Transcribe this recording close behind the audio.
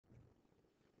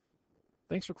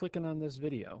Thanks for clicking on this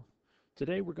video.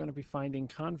 Today we're going to be finding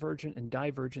convergent and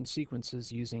divergent sequences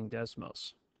using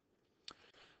Desmos.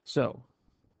 So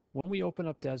when we open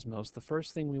up Desmos, the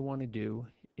first thing we want to do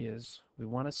is we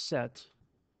want to set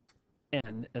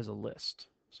n as a list.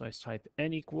 So I type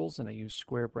n equals and I use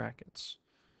square brackets.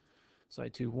 So I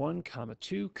do 1,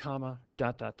 2,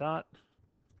 dot, dot, dot,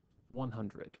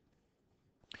 100.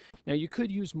 Now you could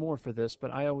use more for this,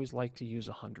 but I always like to use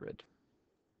 100.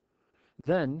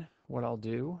 Then what I'll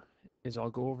do is I'll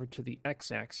go over to the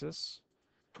x-axis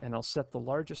and I'll set the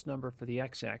largest number for the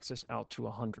x-axis out to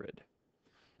 100.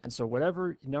 And so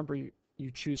whatever number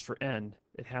you choose for n,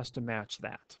 it has to match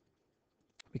that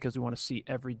because we want to see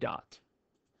every dot.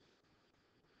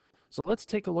 So let's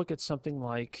take a look at something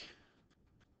like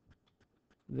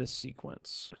this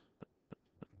sequence,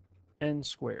 n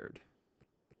squared.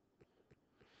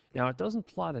 Now it doesn't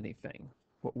plot anything.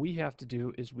 What we have to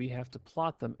do is we have to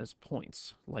plot them as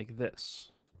points like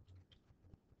this,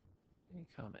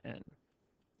 a comma n.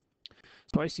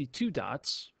 So I see 2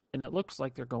 dots and it looks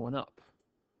like they're going up.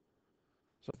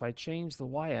 So if I change the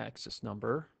y-axis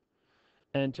number,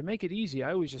 and to make it easy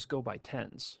I always just go by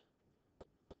tens.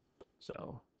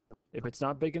 So if it's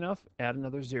not big enough, add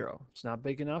another 0. It's not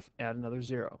big enough, add another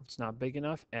 0. It's not big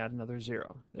enough, add another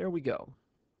 0. There we go.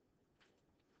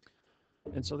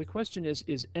 And so the question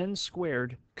is n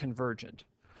squared convergent?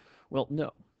 Well,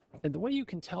 no. And the way you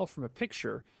can tell from a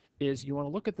picture is you want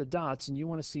to look at the dots and you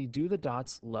want to see, do the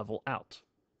dots level out?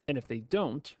 And if they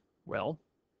don't, well,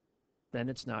 then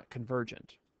it's not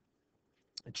convergent.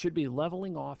 It should be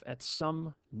leveling off at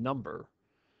some number.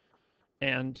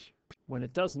 And when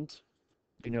it doesn't,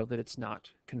 you know that it's not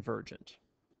convergent.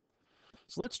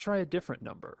 So let's try a different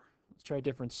number. Let's try a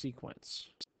different sequence.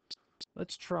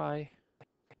 Let's try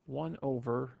 1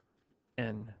 over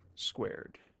n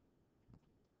squared.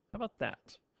 How about that?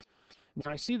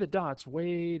 Now I see the dots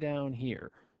way down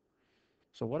here.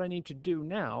 So what I need to do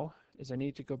now is I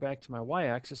need to go back to my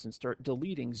y-axis and start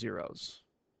deleting zeros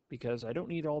because I don't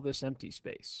need all this empty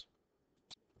space.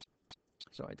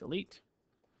 So I delete,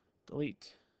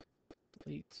 delete,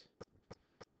 delete,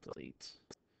 delete.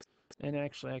 And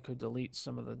actually I could delete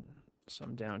some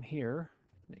down here,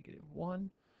 -1.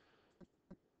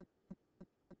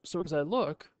 So as I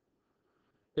look,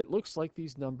 it looks like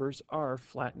these numbers are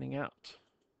flattening out.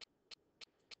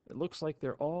 It looks like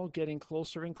they're all getting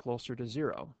closer and closer to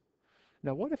 0.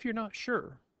 Now what if you're not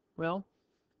sure? Well,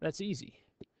 that's easy.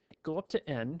 Go up to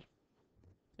n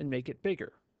and make it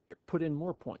bigger. Put in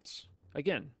more points.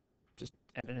 Again, just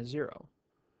add in a 0.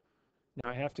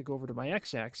 Now I have to go over to my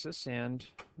x-axis and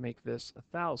make this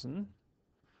 1,000.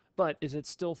 But is it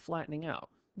still flattening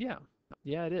out? Yeah,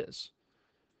 it is.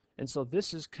 And so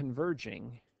this is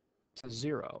converging to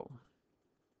 0.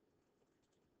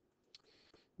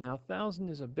 Now 1,000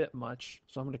 is a bit much,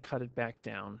 so I'm going to cut it back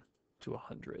down to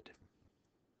 100.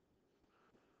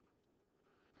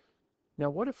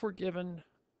 Now what if we're given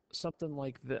something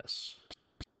like this?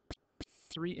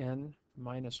 3n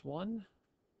minus 1,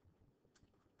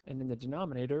 and in the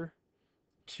denominator,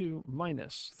 2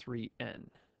 minus 3n.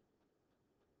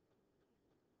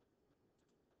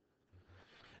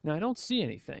 Now I don't see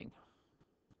anything,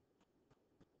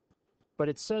 but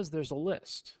it says there's a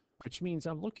list, which means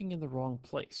I'm looking in the wrong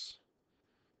place,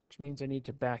 which means I need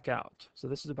to back out. So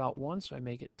this is about 1, so I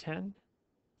make it 10.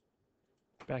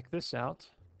 Back this out,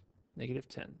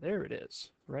 -10. There it is,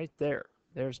 right there.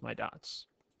 There's my dots.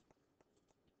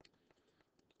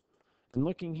 And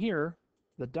looking here,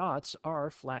 the dots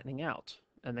are flattening out,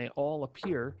 and they all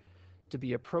appear to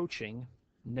be approaching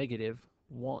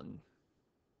 -1.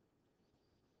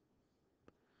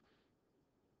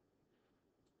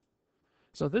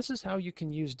 So this is how you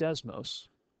can use Desmos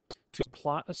to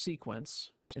plot a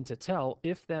sequence and to tell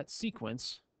if that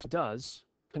sequence does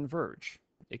converge.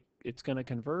 It's going to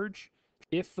converge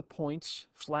if the points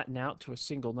flatten out to a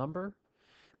single number,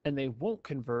 and they won't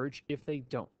converge if they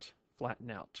don't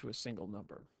flatten out to a single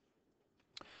number.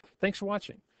 Thanks for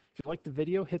watching. If you liked the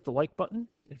video, hit the like button.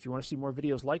 If you want to see more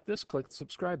videos like this, click the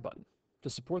subscribe button. To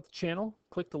support the channel,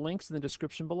 click the links in the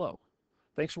description below.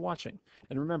 Thanks for watching,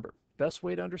 and remember, best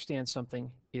way to understand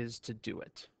something is to do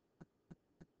it.